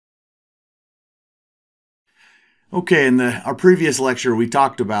Okay, in our previous lecture, we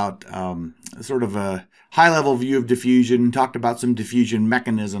talked about sort of a high-level view of diffusion, talked about some diffusion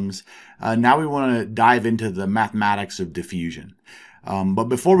mechanisms. Now we want to dive into the mathematics of diffusion. But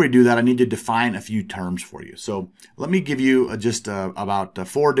before we do that, I need to define a few terms for you. So let me give you just about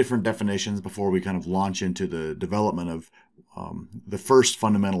 4 different definitions before we kind of launch into the development of the first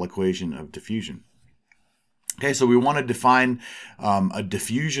fundamental equation of diffusion. Okay, so we want to define a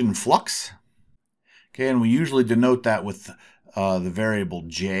diffusion flux. Okay, and we usually denote that with the variable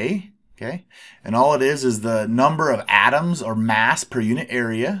J. Okay, and all it is the number of atoms or mass per unit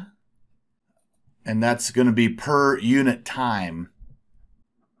area, and that's going to be per unit time.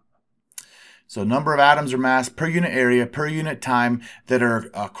 So number of atoms or mass per unit area per unit time that are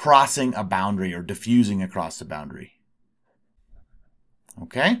crossing a boundary or diffusing across the boundary.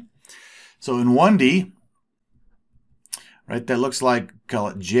 Okay, so in 1D, right, that looks like, call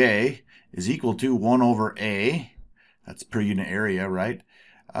it J, is equal to 1 over A, that's per unit area, right?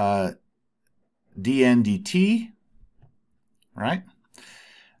 dN dt, right?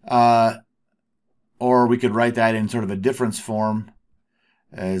 Or we could write that in sort of a difference form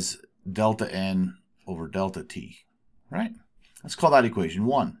as delta N over delta T, right? Let's call that equation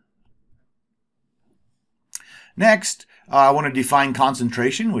 1. Next, I want to define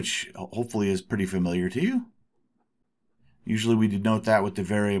concentration, which hopefully is pretty familiar to you. Usually we denote that with the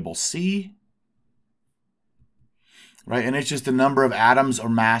variable C, right? And it's just the number of atoms or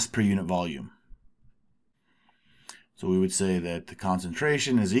mass per unit volume. So we would say that the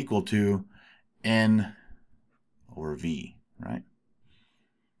concentration is equal to N over V, right?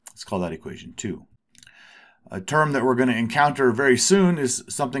 Let's call that equation 2. A term that we're going to encounter very soon is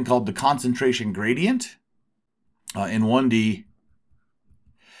something called the concentration gradient. In 1D,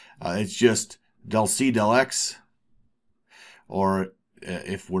 it's just del C del X, or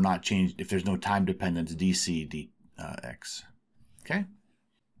if we're not changed, if there's no time dependence, dC dx. Okay.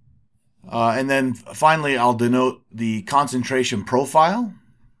 And then finally, I'll denote the concentration profile.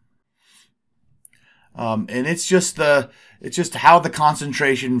 And it's just how the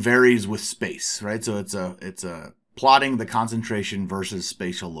concentration varies with space, right? So it's plotting the concentration versus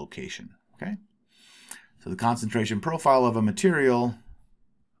spatial location. Okay. So the concentration profile of a material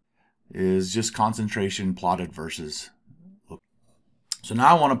is just concentration plotted versus. So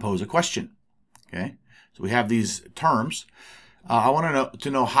now I want to pose a question. Okay. So we have these terms. I want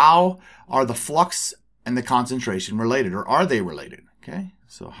to know how are the flux and the concentration related, or are they related? Okay.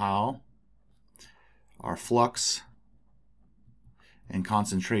 So how are flux and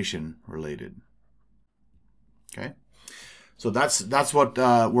concentration related? Okay. So that's what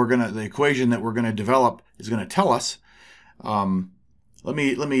the equation that we're gonna develop is gonna tell us. Let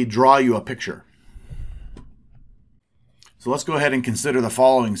me draw you a picture. So let's go ahead and consider the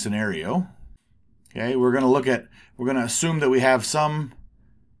following scenario. Okay, we're gonna assume that we have some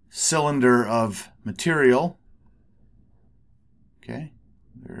cylinder of material. Okay,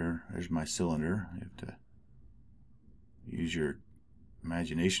 there's my cylinder. You have to use your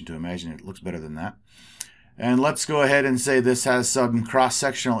imagination to imagine it looks better than that. And let's go ahead and say this has some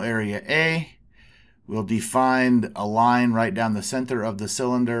cross-sectional area A. We'll define a line right down the center of the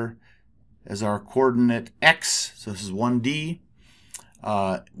cylinder as our coordinate X. So this is 1D.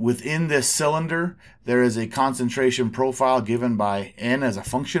 Within this cylinder, there is a concentration profile given by N as a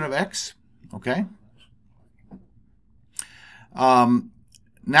function of X. Okay.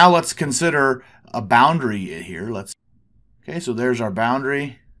 Now let's consider a boundary here. Okay, so there's our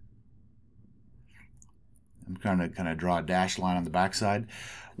boundary. I'm kind of draw a dashed line on the backside.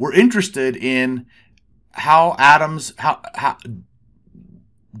 We're interested in how atoms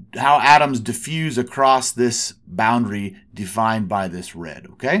diffuse across this boundary defined by this red.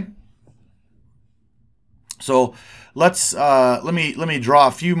 Okay. So let me draw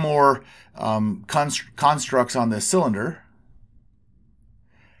a few more constructs on this cylinder.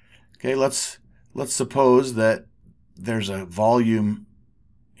 Okay, let's suppose that there's a volume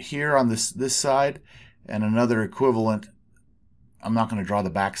here on this side and another equivalent. I'm not going to draw the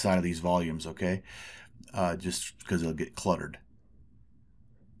back side of these volumes, okay? Just because it'll get cluttered.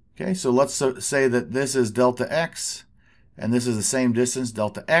 Okay, so let's say that this is delta X and this is the same distance,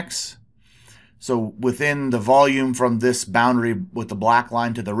 delta X. So within the volume from this boundary with the black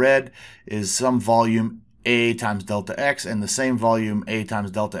line to the red is some volume A times delta X and the same volume A times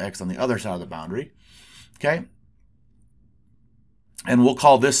delta X on the other side of the boundary. Okay? And we'll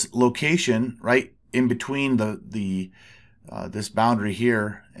call this location right in between this boundary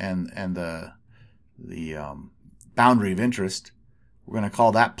here and the boundary of interest. We're going to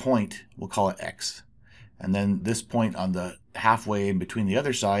call that point, we'll call it X. And then this point on the halfway in between the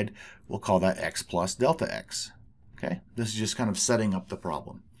other side, we'll call that X plus delta X. Okay, this is just kind of setting up the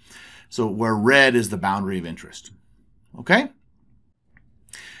problem. So where red is the boundary of interest. Okay?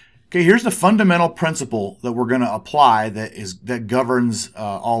 Okay, here's the fundamental principle that we're going to apply that governs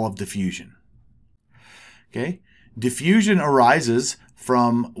all of diffusion. Okay? Diffusion arises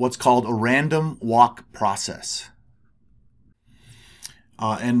from what's called a random walk process.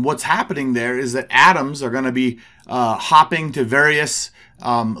 And what's happening there is that atoms are going to be hopping to various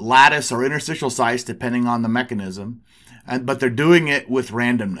lattice or interstitial sites depending on the mechanism, but they're doing it with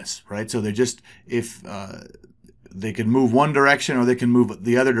randomness, right? So they're just, if they can move one direction or they can move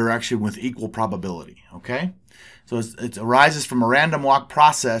the other direction with equal probability, okay? So it arises from a random walk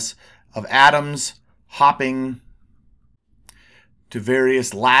process of atoms hopping to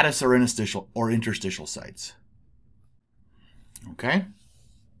various lattice or interstitial sites, okay?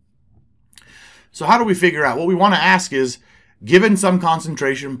 So how do we figure out? What we want to ask is, given some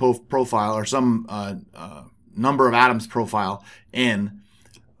concentration profile or some number of atoms profile n,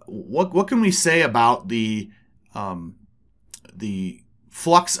 what can we say about the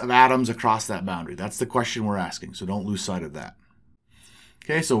flux of atoms across that boundary? That's the question we're asking, so don't lose sight of that.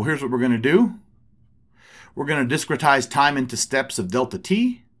 Okay, so here's what we're going to do. We're going to discretize time into steps of delta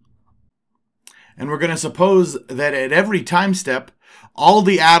t, and we're going to suppose that at every time step, all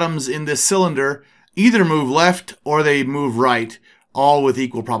the atoms in this cylinder either move left or they move right, all with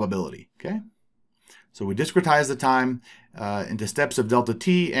equal probability. Okay, so we discretize the time into steps of delta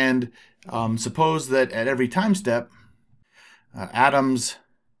t, and suppose that at every time step, atoms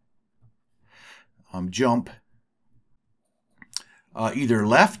jump either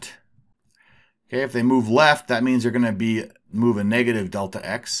left. Okay, if they move left, that means they're going to move a negative delta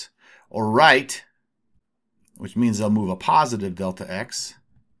x, or right, which means they'll move a positive delta x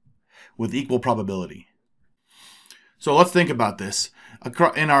with equal probability. So let's think about this.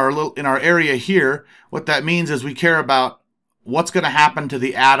 In our area here, what that means is we care about what's going to happen to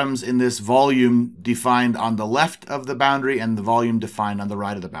the atoms in this volume defined on the left of the boundary and the volume defined on the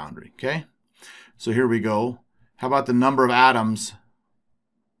right of the boundary. Okay, so here we go. How about the number of atoms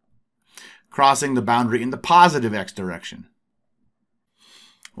crossing the boundary in the positive x direction?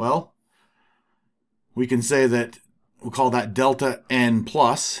 Well, we can say that we'll call that delta n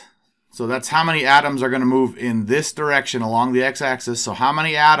plus. So that's how many atoms are going to move in this direction along the x-axis. So how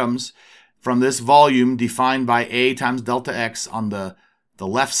many atoms from this volume defined by a times delta x on the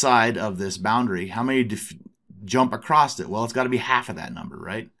left side of this boundary, how many jump across it? Well, it's got to be half of that number,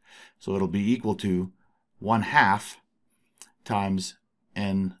 right? So it'll be equal to 1/2 times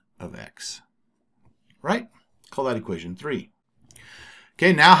n of x, right? Call that equation 3.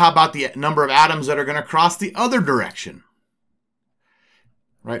 Okay, now how about the number of atoms that are going to cross the other direction,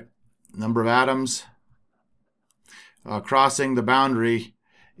 right? Number of atoms crossing the boundary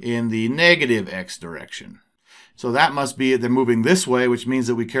in the negative x direction. So that must be they're moving this way, which means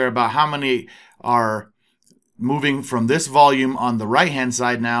that we care about how many are moving from this volume on the right-hand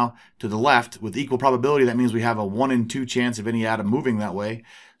side now to the left with equal probability. That means we have a 1 in 2 chance of any atom moving that way.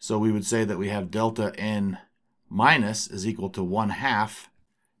 So we would say that we have delta n minus is equal to 1/2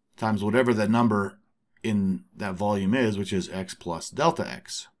 times whatever the number in that volume is, which is x plus delta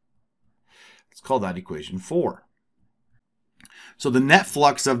x. Let's call that equation 4. So the net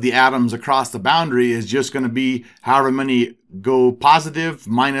flux of the atoms across the boundary is just going to be however many go positive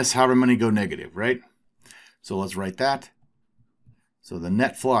minus however many go negative, right? So let's write that. So the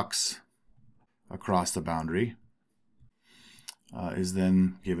net flux across the boundary is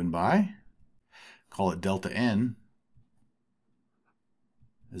then given by, call it delta n,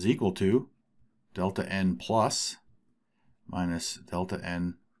 is equal to delta n plus minus delta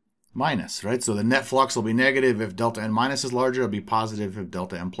n minus, right? So the net flux will be negative if delta n minus is larger. It'll be positive if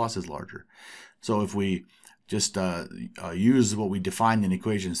delta n plus is larger. So if we just use what we defined in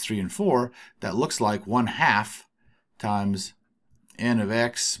equations 3 and 4, that looks like 1/2 times n of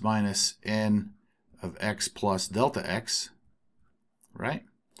x minus n of x plus delta x, right?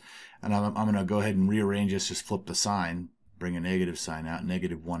 And I'm going to go ahead and rearrange this, just flip the sign, bring a negative sign out,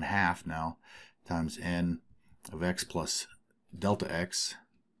 negative 1/2 now times n of x plus delta x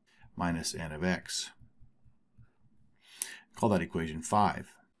minus n of x. Call that equation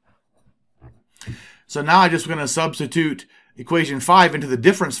 5. So now I'm just going to substitute equation 5 into the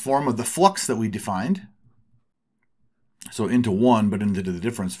difference form of the flux that we defined. So into 1, but into the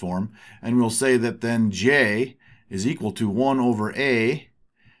difference form. And we'll say that then J is equal to 1 over A.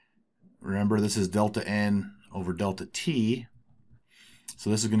 Remember, this is delta n over delta t. So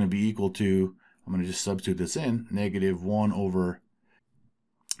this is going to be equal to, I'm going to just substitute this in, negative 1 over,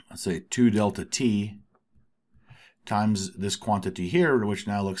 let's say, 2 delta t times this quantity here, which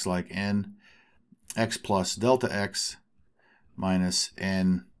now looks like n x plus delta x minus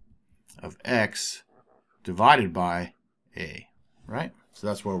n of x divided by a, right? So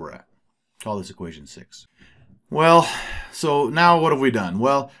that's where we're at. Call this equation 6. Well, so now what have we done?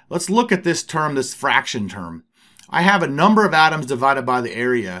 Well, let's look at this term, this fraction term. I have a number of atoms divided by the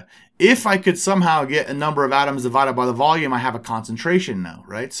area. If I could somehow get a number of atoms divided by the volume, I have a concentration now,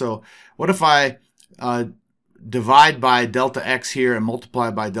 right? So what if I divide by delta x here and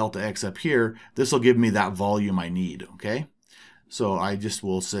multiply by delta x up here? This will give me that volume I need, okay? So I just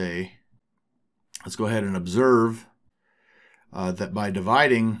will say, let's go ahead and observe that by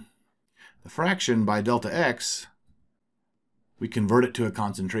dividing the fraction by delta x, we convert it to a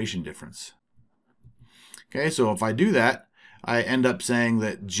concentration difference. Okay, so if I do that, I end up saying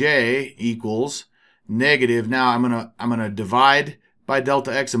that J equals negative. Now I'm gonna divide by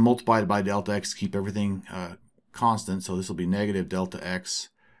delta x and multiply by delta x to keep everything constant. So this will be negative delta x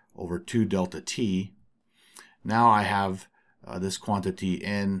over 2 delta t. Now I have this quantity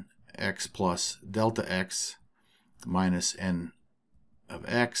n x plus delta x minus n of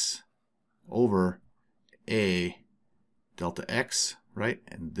x over a delta x, right?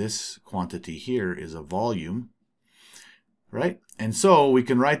 And this quantity here is a volume, right? And so we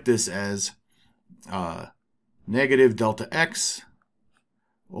can write this as negative delta x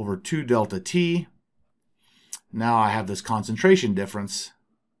over 2 delta t. Now I have this concentration difference.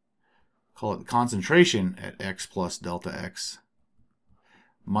 Call it the concentration at x plus delta x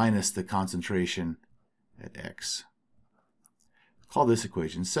minus the concentration at x. Call this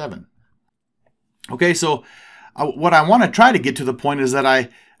equation 7. Okay, so what I want to try to get to the point is that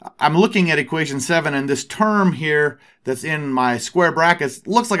I'm looking at equation 7, and this term here that's in my square brackets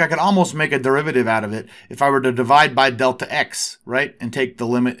looks like I could almost make a derivative out of it if I were to divide by delta x, right? And take the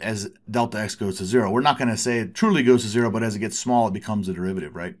limit as delta x goes to 0. We're not going to say it truly goes to 0, but as it gets small, it becomes a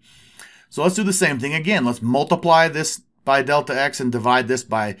derivative, right? So let's do the same thing again. Let's multiply this by delta x and divide this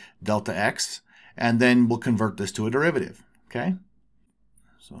by delta x, and then we'll convert this to a derivative, okay?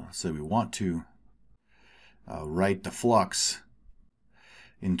 So let's say we want to write the flux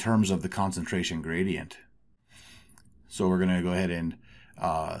in terms of the concentration gradient. So we're going to go ahead and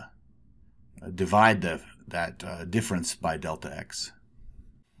divide that difference by delta x.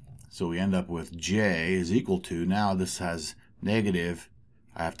 So we end up with J is equal to, now this has negative,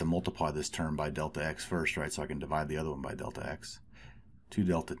 I have to multiply this term by delta x first, right? So I can divide the other one by delta x. 2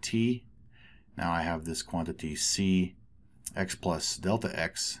 delta t. Now I have this quantity c x plus delta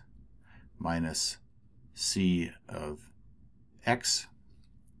x minus c of x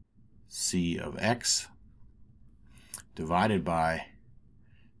divided by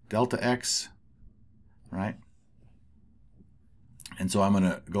delta x, right? And so I'm going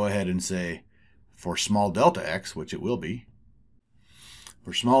to go ahead and say for small delta x, which it will be,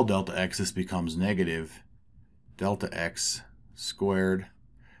 for small delta x, this becomes negative delta x squared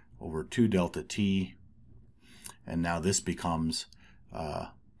over 2 delta t, and now this becomes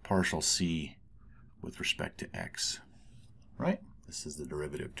partial c with respect to x, right? This is the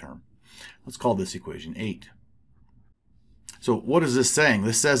derivative term. Let's call this equation 8. So what is this saying?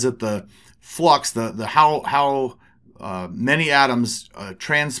 This says that the flux, how many atoms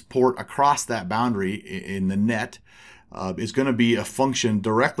transport across that boundary in the net is going to be a function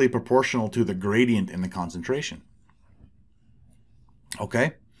directly proportional to the gradient in the concentration.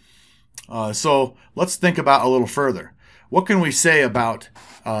 Okay? So let's think about a little further. What can we say about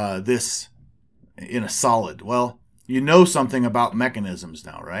this in a solid? Well, you know something about mechanisms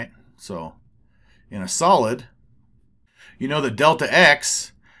now, right? So in a solid, you know that delta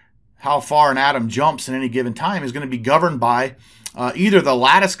x, how far an atom jumps in any given time, is going to be governed by either the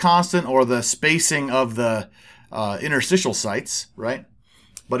lattice constant or the spacing of the interstitial sites, right?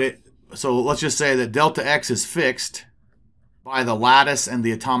 So let's just say that delta x is fixed by the lattice and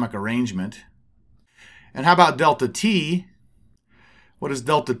the atomic arrangement. And how about delta t? What is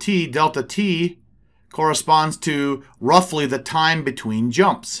delta t? Delta t corresponds to roughly the time between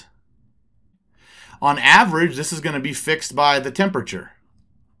jumps. On average, this is going to be fixed by the temperature.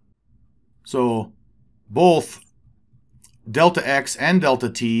 So both delta x and delta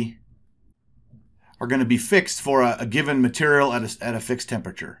t are going to be fixed for a given material at a fixed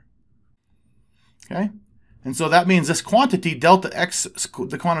temperature. Okay? And so that means this quantity, delta x,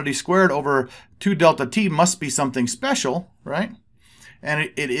 the quantity squared over 2 delta t, must be something special, right?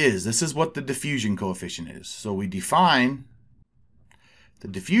 And it is. This is what the diffusion coefficient is. So we define the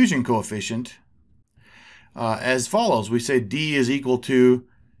diffusion coefficient as follows. We say d is equal to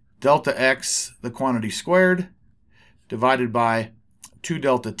delta x, the quantity squared, divided by 2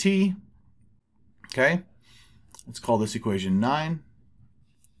 delta t. Okay? Let's call this equation 9.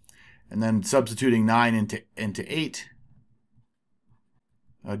 And then substituting 9 into 8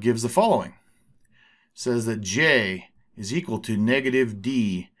 gives the following. It says that J is equal to negative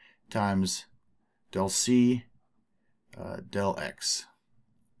D times del C del X.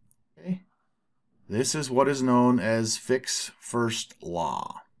 Okay. This is what is known as Fick's first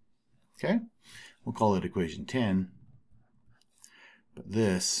law. Okay? We'll call it equation 10. But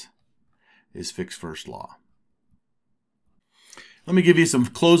this is Fick's first law. Let me give you some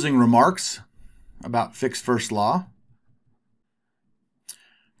closing remarks about Fick's first law.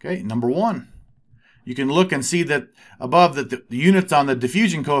 Okay, number 1. You can look and see that above that the units on the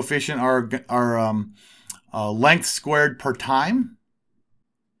diffusion coefficient are length squared per time.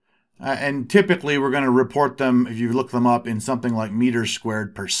 And typically we're going to report them, if you look them up, in something like meters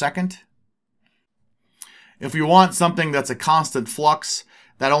squared per second. If you want something that's a constant flux,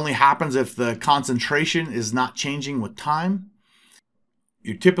 that only happens if the concentration is not changing with time.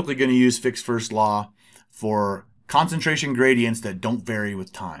 You're typically going to use Fick's first law for concentration gradients that don't vary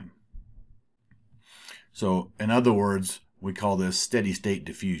with time. So, in other words, we call this steady state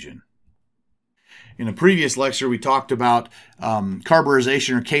diffusion. In a previous lecture, we talked about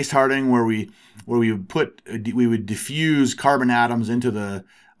carburization or case hardening, where we would diffuse carbon atoms into the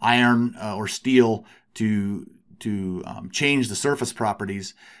iron or steel to change the surface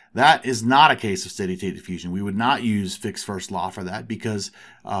properties. That is not a case of steady state diffusion. We would not use Fick's first law for that because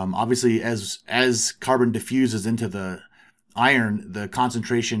obviously as carbon diffuses into the iron, the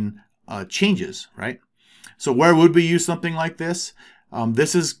concentration changes, right? So where would we use something like this?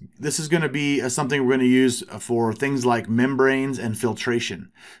 This is going to be something we're going to use for things like membranes and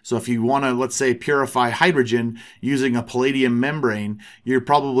filtration. So if you want to, let's say, purify hydrogen using a palladium membrane, you're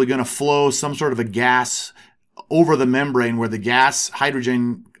probably going to flow some sort of a gas over the membrane where the gas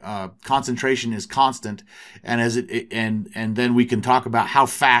hydrogen concentration is constant, and and then we can talk about how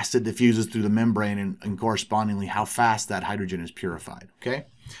fast it diffuses through the membrane and correspondingly how fast that hydrogen is purified. Okay,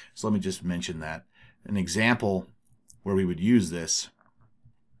 so let me just mention that. An example where we would use this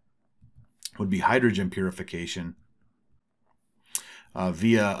would be hydrogen purification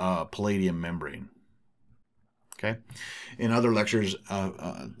via a palladium membrane. Okay. In other lectures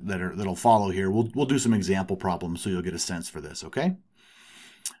that'll follow here, we'll do some example problems so you'll get a sense for this. Okay.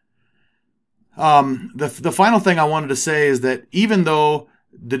 The final thing I wanted to say is that even though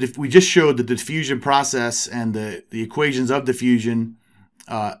we just showed the diffusion process and the equations of diffusion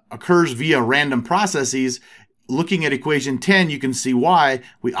occurs via random processes, looking at equation 10, you can see why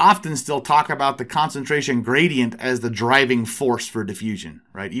we often still talk about the concentration gradient as the driving force for diffusion,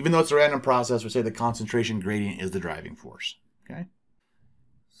 right? Even though it's a random process, we say the concentration gradient is the driving force, okay?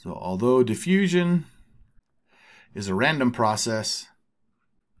 So although diffusion is a random process,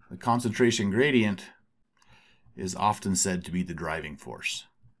 the concentration gradient is often said to be the driving force.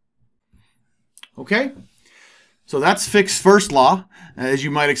 Okay? So that's Fick's first law. As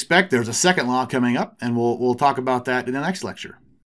you might expect, there's a second law coming up, and we'll talk about that in the next lecture.